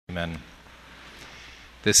Amen.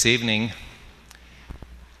 This evening,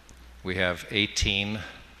 we have 18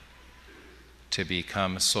 to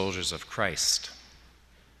become soldiers of Christ.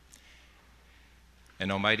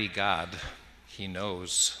 And Almighty God, He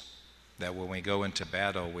knows that when we go into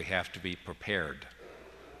battle, we have to be prepared.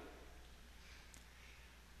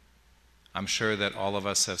 I'm sure that all of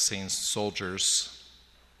us have seen soldiers,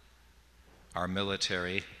 our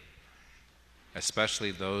military,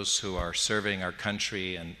 especially those who are serving our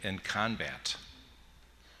country in combat.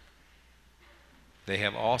 They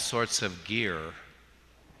have all sorts of gear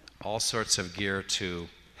to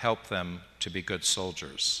help them to be good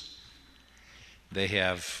soldiers. They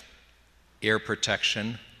have ear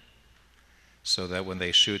protection so that when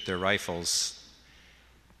they shoot their rifles,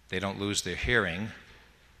 they don't lose their hearing.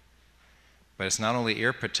 But it's not only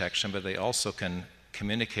ear protection, but they also can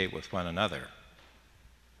communicate with one another.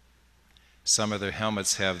 Some of their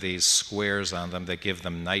helmets have these squares on them that give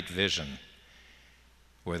them night vision,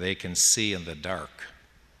 where they can see in the dark.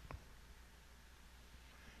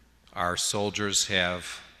 Our soldiers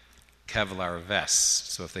have Kevlar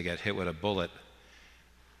vests, so if they get hit with a bullet,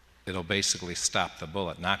 it'll basically stop the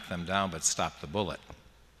bullet, knock them down, but stop the bullet.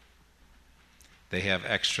 They have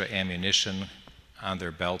extra ammunition on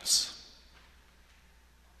their belts.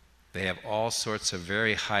 They have all sorts of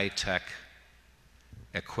very high-tech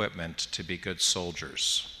equipment to be good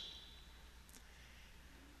soldiers.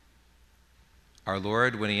 Our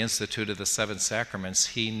Lord, when He instituted the 7 sacraments,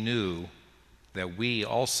 He knew that we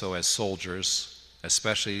also as soldiers,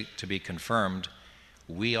 especially to be confirmed,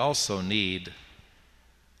 we also need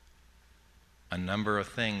a number of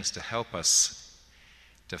things to help us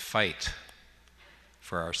to fight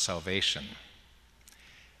for our salvation.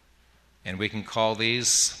 And we can call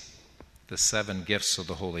these the 7 gifts of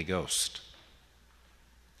the Holy Ghost.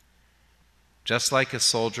 Just like a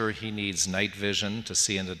soldier, he needs night vision to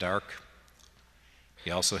see in the dark.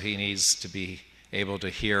 He needs to be able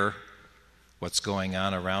to hear what's going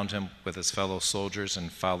on around him with his fellow soldiers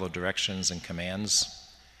and follow directions and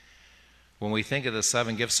commands. When we think of the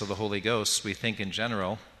 7 gifts of the Holy Ghost, we think in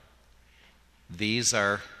general, these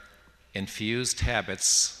are infused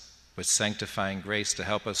habits with sanctifying grace to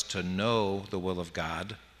help us to know the will of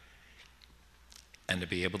God and to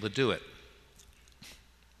be able to do it.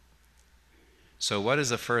 So what is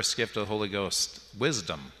the first gift of the Holy Ghost?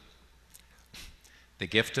 Wisdom. The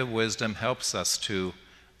gift of wisdom helps us to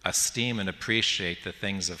esteem and appreciate the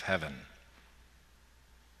things of heaven.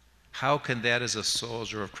 How can that as a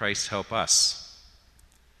soldier of Christ help us?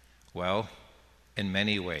 Well, in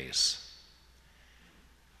many ways.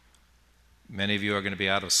 Many of you are going to be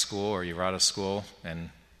out of school, or you're out of school, and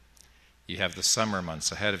you have the summer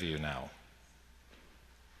months ahead of you now.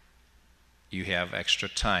 You have extra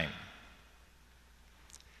time.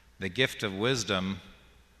 The gift of wisdom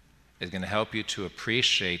is going to help you to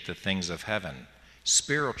appreciate the things of heaven,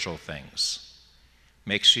 spiritual things.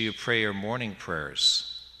 Make sure you pray your morning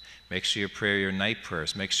prayers. Make sure you pray your night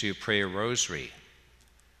prayers. Make sure you pray your rosary.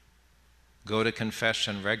 Go to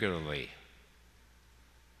confession regularly.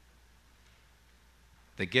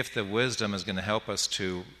 The gift of wisdom is going to help us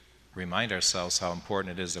to remind ourselves how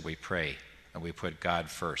important it is that we pray and we put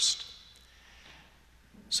God first.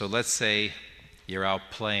 So let's say you're out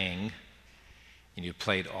playing, and you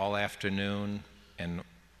played all afternoon and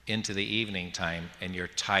into the evening time, and you're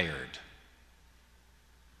tired.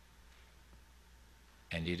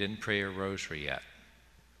 And you didn't pray your rosary yet.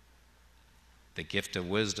 The gift of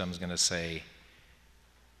wisdom is going to say,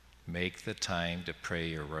 make the time to pray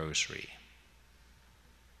your rosary.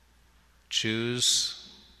 Choose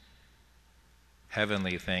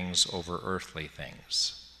heavenly things over earthly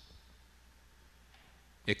things.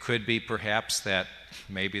 It could be perhaps that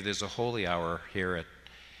maybe there's a holy hour here at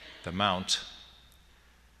the Mount,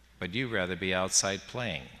 but you'd rather be outside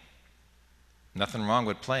playing. Nothing wrong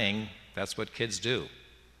with playing, that's what kids do.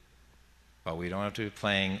 But we don't have to be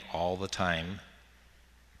playing all the time.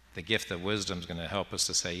 The gift of wisdom is going to help us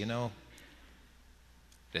to say,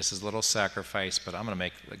 this is a little sacrifice, but I'm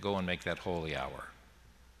going to go and make that holy hour.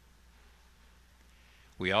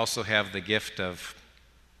 We also have the gift of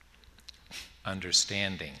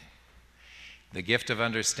understanding. The gift of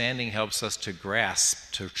understanding helps us to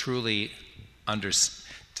grasp, to truly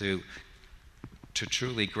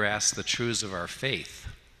grasp the truths of our faith.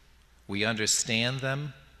 We understand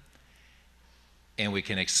them, and we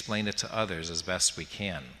can explain it to others as best we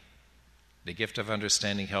can. The gift of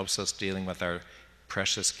understanding helps us dealing with our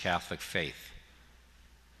precious Catholic faith.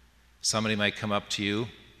 Somebody might come up to you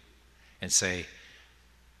and say,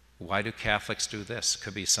 why do Catholics do this?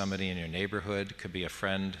 Could be somebody in your neighborhood, could be a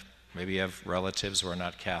friend, maybe you have relatives who are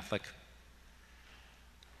not Catholic.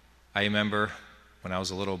 I remember when I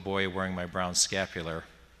was a little boy wearing my brown scapular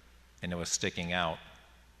and it was sticking out,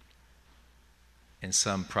 and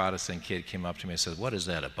some Protestant kid came up to me and said, "What is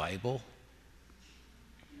that, a Bible?"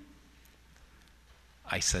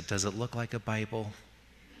 I said, "Does it look like a Bible?"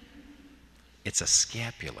 "It's a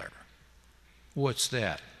scapular." "What's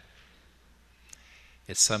that?"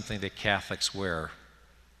 "It's something that Catholics wear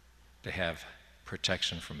to have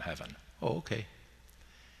protection from heaven." "Oh, okay."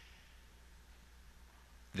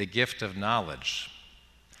 The gift of knowledge,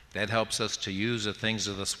 that helps us to use the things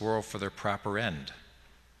of this world for their proper end.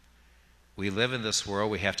 We live in this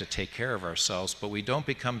world, we have to take care of ourselves, but we don't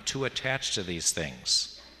become too attached to these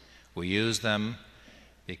things. We use them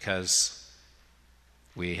because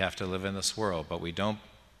we have to live in this world, but we don't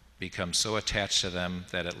become so attached to them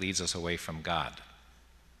that it leads us away from God.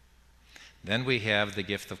 Then we have the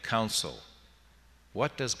gift of counsel.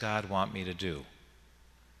 What does God want me to do?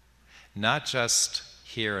 Not just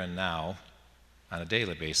here and now on a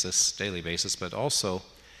daily basis, but also,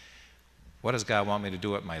 what does God want me to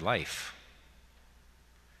do with my life?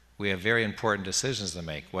 We have very important decisions to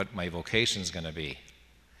make, what my vocation is going to be.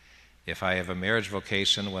 If I have a marriage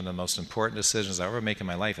vocation, one of the most important decisions I ever make in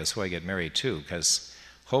my life is who I get married to, because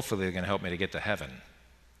hopefully they're going to help me to get to heaven.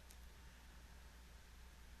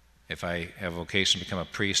 If I have a vocation to become a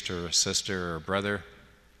priest or a sister or a brother,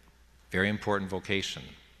 very important vocation.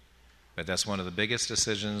 But that's one of the biggest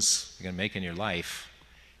decisions you're going to make in your life.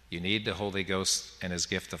 You need the Holy Ghost and His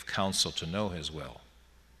gift of counsel to know His will.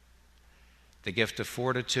 The gift of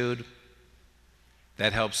fortitude,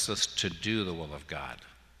 that helps us to do the will of God.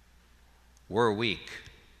 We're weak,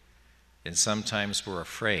 and sometimes we're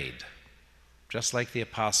afraid, just like the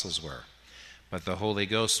apostles were. But the Holy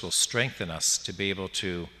Ghost will strengthen us to be able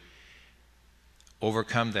to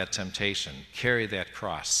overcome that temptation, carry that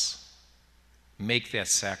cross, make that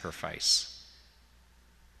sacrifice.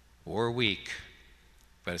 We're weak,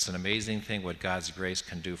 but it's an amazing thing what God's grace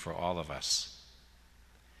can do for all of us.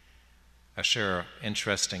 I'll share an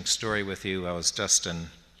interesting story with you. I was just in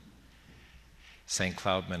St.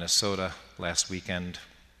 Cloud, Minnesota last weekend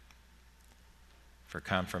for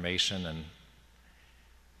confirmation, and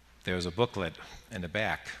there was a booklet in the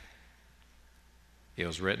back. It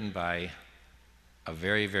was written by a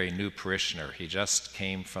very, very new parishioner. He just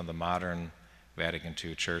came from the modern Vatican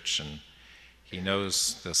II church, and he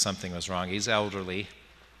knows that something was wrong. He's elderly,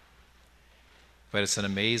 but it's an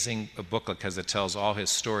amazing booklet because it tells all his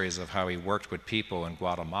stories of how he worked with people in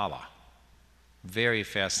Guatemala. Very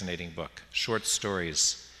fascinating book. Short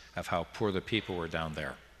stories of how poor the people were down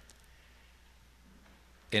there.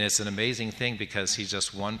 And it's an amazing thing because he's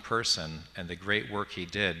just one person, and the great work he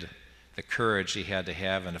did, the courage he had to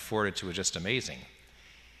have, and the fortitude was just amazing.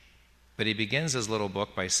 But he begins his little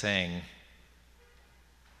book by saying,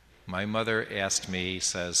 "My mother asked me,"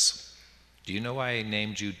 says, "Do you know why I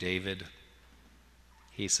named you David?"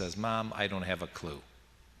 He says, "Mom, I don't have a clue.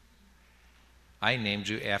 I named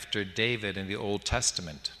you after David in the Old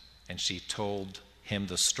Testament." And she told him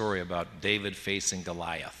the story about David facing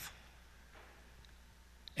Goliath.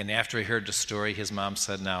 And after he heard the story, his mom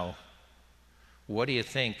said, "Now, what do you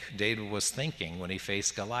think David was thinking when he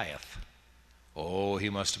faced Goliath?" "Oh, he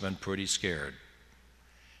must have been pretty scared."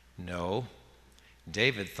 "No,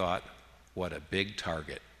 David thought, what a big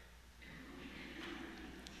target."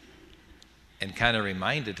 And kind of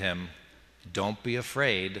reminded him, don't be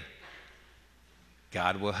afraid,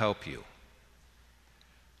 God will help you.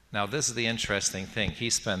 Now, this is the interesting thing.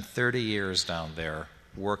 He spent 30 years down there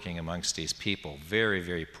working amongst these people, very,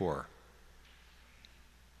 very poor.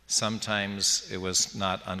 Sometimes it was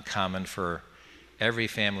not uncommon for every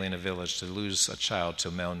family in a village to lose a child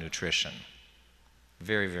to malnutrition.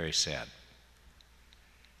 Very, very sad.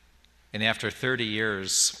 And after 30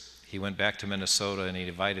 years, he went back to Minnesota and he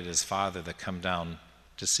invited his father to come down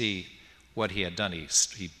to see what he had done.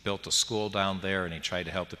 He built a school down there and he tried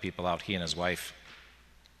to help the people out, he and his wife.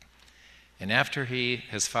 And after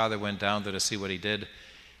his father went down there to see what he did,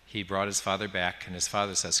 he brought his father back, and his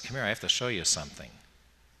father says, "Come here, I have to show you something."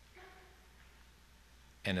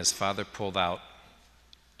 And his father pulled out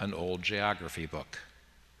an old geography book.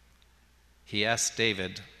 He asked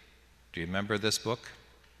David, "Do you remember this book?"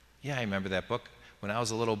 "Yeah, I remember that book. When I was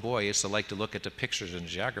a little boy, I used to like to look at the pictures in the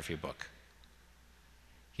geography book."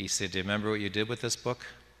 He said, "Do you remember what you did with this book?"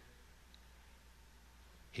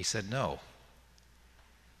 He said, "No."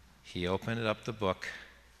 He opened up the book.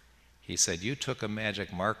 He said, "You took a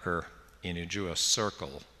magic marker and you drew a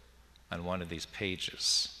circle on one of these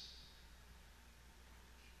pages."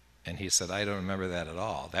 And he said, "I don't remember that at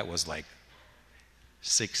all. That was like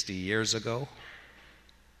 60 years ago."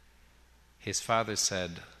 His father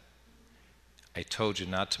said, I told you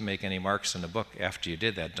not to make any marks in the book after you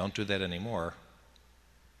did that. Don't do that anymore.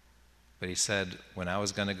 But he said, when I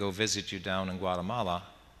was going to go visit you down in Guatemala,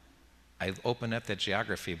 I opened up that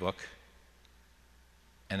geography book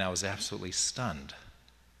and I was absolutely stunned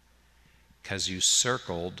because you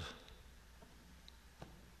circled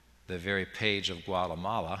the very page of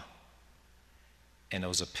Guatemala, and it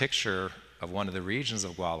was a picture of one of the regions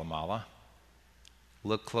of Guatemala.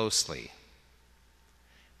 Look closely.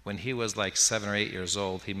 When he was like 7 or 8 years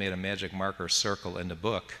old, he made a magic marker circle in the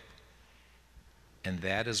book, and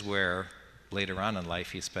that is where later on in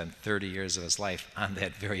life he spent 30 years of his life on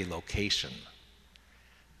that very location.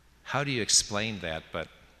 How do you explain that? But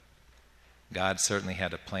God certainly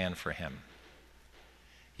had a plan for him.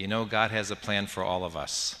 You know, God has a plan for all of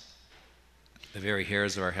us. The very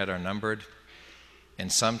hairs of our head are numbered,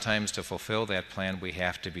 and sometimes to fulfill that plan we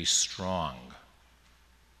have to be strong,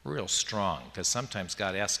 real strong, because sometimes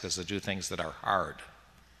God asks us to do things that are hard.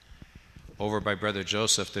 Over by Brother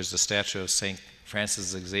Joseph, there's the statue of St. Francis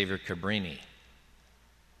Xavier Cabrini.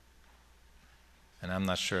 And I'm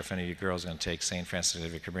not sure if any of you girls are going to take St. Francis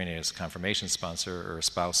Xavier Cabrini as a confirmation sponsor or a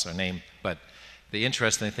spouse or name, but the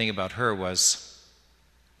interesting thing about her was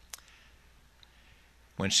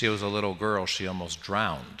when she was a little girl, she almost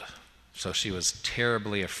drowned. So she was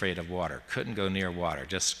terribly afraid of water, couldn't go near water,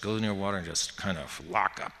 just go near water and just kind of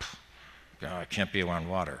lock up. I can't be around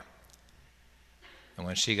water. And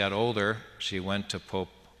when she got older, she went to Pope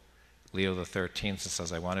Leo XIII and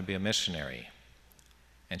says, I want to be a missionary.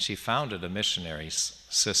 And she founded a missionary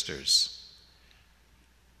sisters.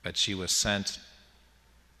 But she was sent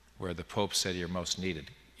where the Pope said you're most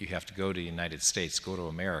needed. You have to go to the United States, go to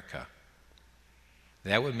America.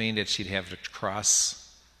 That would mean that she'd have to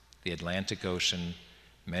cross the Atlantic Ocean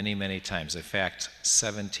many, many times. In fact,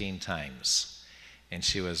 17 times. And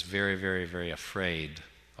she was very, very, very afraid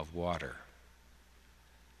of water.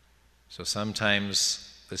 So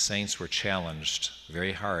sometimes the saints were challenged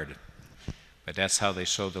very hard, but that's how they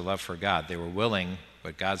showed the love for God. They were willing,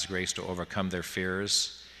 with God's grace, to overcome their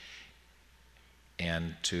fears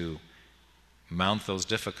and to mount those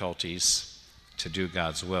difficulties to do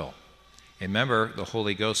God's will. And remember, the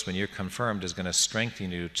Holy Ghost, when you're confirmed, is going to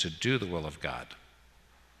strengthen you to do the will of God.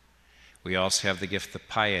 We also have the gift of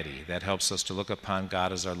piety. That helps us to look upon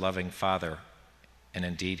God as our loving Father, and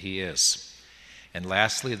indeed He is. And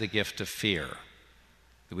lastly, the gift of fear.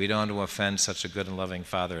 We don't want to offend such a good and loving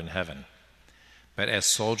Father in heaven. But as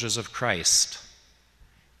soldiers of Christ,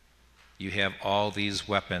 you have all these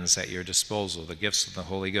weapons at your disposal, the gifts of the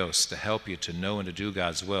Holy Ghost, to help you to know and to do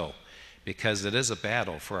God's will, because it is a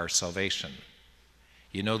battle for our salvation.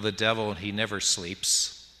 You know, the devil, he never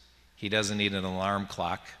sleeps. He doesn't need an alarm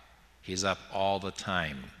clock. He's up all the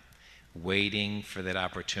time, waiting for that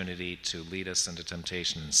opportunity to lead us into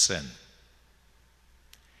temptation and sin.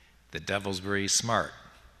 The devil's very smart.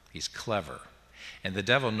 He's clever. And the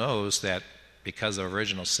devil knows that because of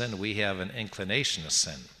original sin, we have an inclination to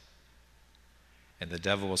sin. And the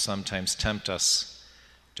devil will sometimes tempt us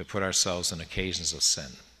to put ourselves in occasions of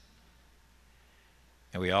sin.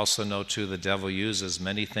 And we also know, too, the devil uses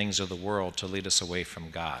many things of the world to lead us away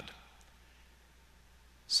from God.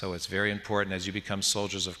 So it's very important, as you become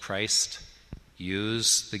soldiers of Christ,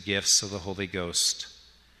 use the gifts of the Holy Ghost.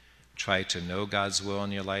 Try to know God's will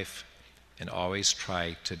in your life, and always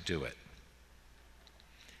try to do it.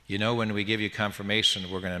 You know, when we give you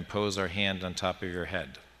confirmation, we're going to impose our hand on top of your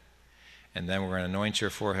head. And then we're going to anoint your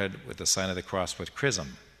forehead with the sign of the cross with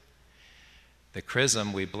chrism. The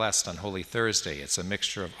chrism we blessed on Holy Thursday. It's a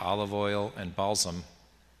mixture of olive oil and balsam.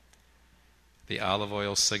 The olive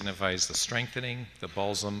oil signifies the strengthening. The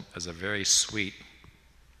balsam is a very sweet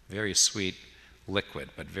liquid,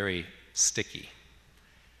 but very sticky.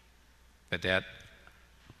 But that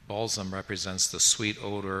balsam represents the sweet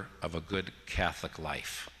odor of a good Catholic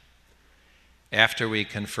life. After we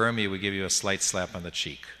confirm you, we give you a slight slap on the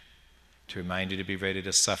cheek to remind you to be ready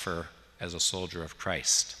to suffer as a soldier of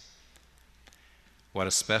Christ. What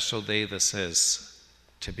a special day this is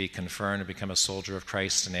to be confirmed and become a soldier of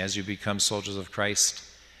Christ. And as you become soldiers of Christ,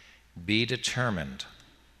 be determined.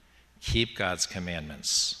 Keep God's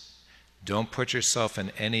commandments. Don't put yourself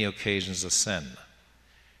in any occasions of sin.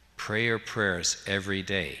 Pray your prayers every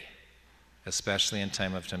day, especially in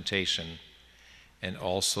time of temptation. And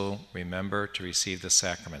also remember to receive the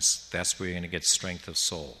sacraments. That's where you're going to get strength of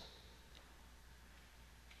soul.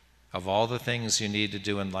 Of all the things you need to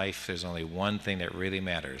do in life, there's only one thing that really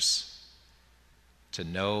matters: to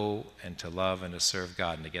know and to love and to serve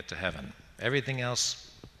God and to get to heaven. Everything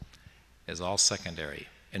else is all secondary.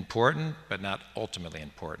 Important, but not ultimately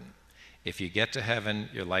important. If you get to heaven,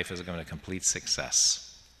 your life is going to be a complete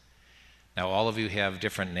success. Now, all of you have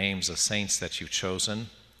different names of saints that you've chosen.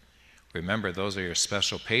 Remember, those are your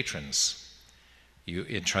special patrons.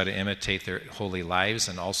 You try to imitate their holy lives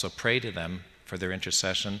and also pray to them for their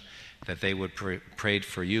intercession, that they would pray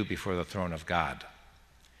for you before the throne of God.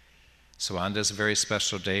 So on this very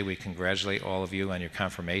special day, we congratulate all of you on your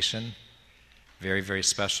confirmation. Very, very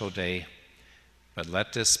special day. But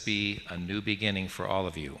let this be a new beginning for all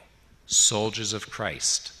of you, soldiers of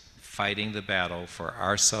Christ, fighting the battle for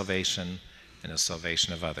our salvation and the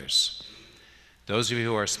salvation of others. Those of you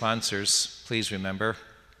who are sponsors, please remember,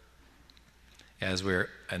 as we're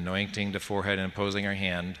anointing the forehead and imposing our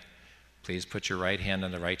hand, please put your right hand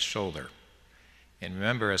on the right shoulder. And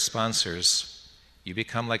remember, as sponsors, you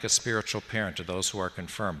become like a spiritual parent to those who are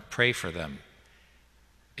confirmed. Pray for them.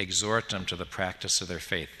 Exhort them to the practice of their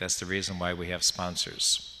faith. That's the reason why we have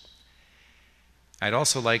sponsors. I'd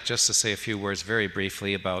also like just to say a few words very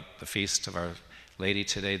briefly about the feast of Our Lady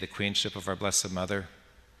today, the Queenship of our Blessed Mother.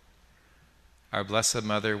 Our Blessed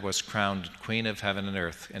Mother was crowned Queen of Heaven and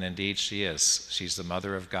Earth, and indeed she is. She's the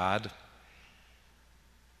Mother of God.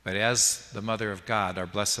 But as the Mother of God, our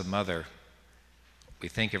Blessed Mother, we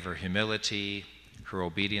think of her humility, her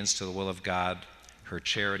obedience to the will of God, her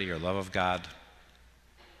charity, her love of God.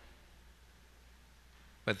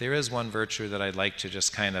 But there is one virtue that I'd like to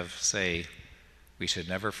just kind of say we should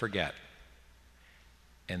never forget,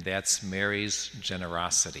 and that's Mary's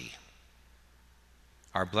generosity.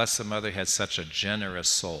 Our Blessed Mother had such a generous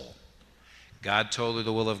soul. God told her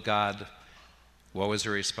the will of God. What was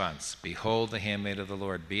her response? Behold, the handmaid of the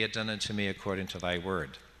Lord, be it done unto me according to thy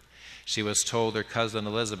word. She was told her cousin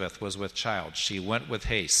Elizabeth was with child. She went with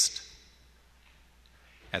haste.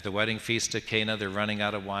 At the wedding feast at Cana, they're running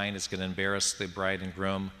out of wine. It's going to embarrass the bride and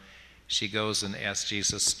groom. She goes and asks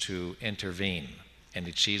Jesus to intervene,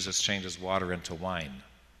 and Jesus changes water into wine.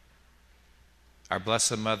 Our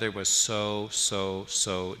Blessed Mother was so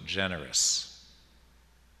generous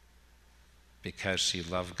because she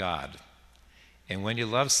loved God. And when you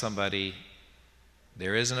love somebody,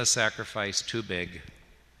 there isn't a sacrifice too big.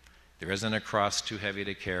 There isn't a cross too heavy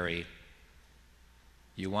to carry.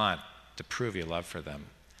 You want to prove your love for them.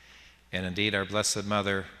 And indeed, our Blessed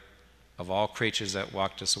Mother, of all creatures that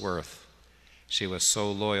walked this earth, she was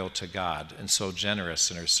so loyal to God and so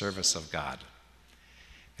generous in her service of God.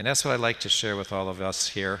 And that's what I'd like to share with all of us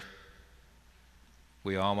here.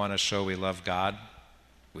 We all want to show we love God.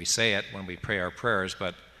 We say it when we pray our prayers,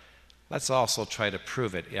 but let's also try to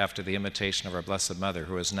prove it after the imitation of our Blessed Mother,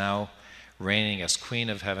 who is now reigning as Queen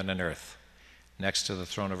of Heaven and Earth, next to the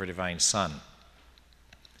throne of her divine Son.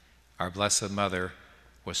 Our Blessed Mother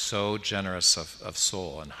was so generous of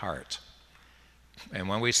soul and heart. And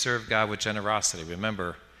when we serve God with generosity,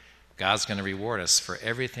 remember, God's going to reward us for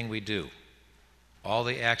everything we do. All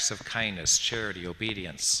the acts of kindness, charity,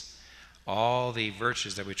 obedience, all the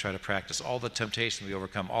virtues that we try to practice, all the temptations we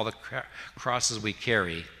overcome, all the crosses we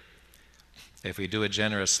carry, if we do it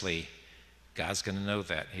generously, God's going to know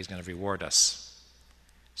that. He's going to reward us.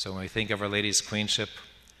 So when we think of Our Lady's queenship,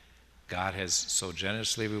 God has so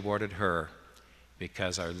generously rewarded her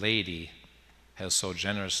because Our Lady has so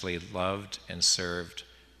generously loved and served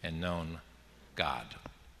and known God.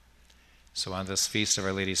 So on this feast of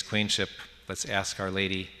Our Lady's queenship, let's ask Our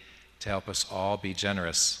Lady to help us all be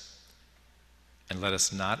generous. And let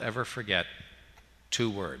us not ever forget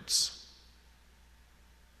two words.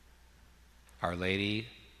 Our Lady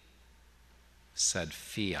said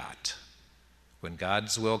fiat. When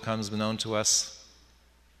God's will comes known to us,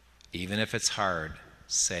 even if it's hard,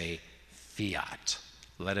 say fiat.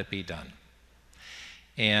 Let it be done.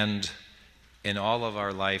 And in all of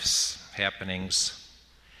our life's happenings,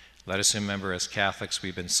 let us remember as Catholics,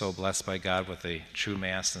 we've been so blessed by God with the true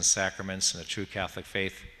Mass and sacraments and the true Catholic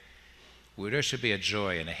faith. There should be a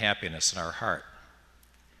joy and a happiness in our heart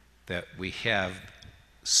that we have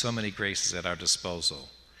so many graces at our disposal.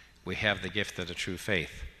 We have the gift of the true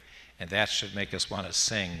faith. And that should make us want to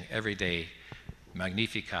sing every day,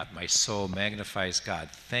 Magnificat, my soul magnifies God.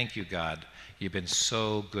 Thank you, God. You've been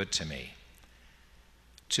so good to me.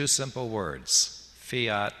 Two simple words,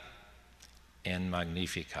 fiat and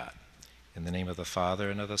Magnificat. In the name of the Father,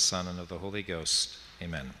 and of the Son, and of the Holy Ghost,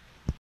 amen.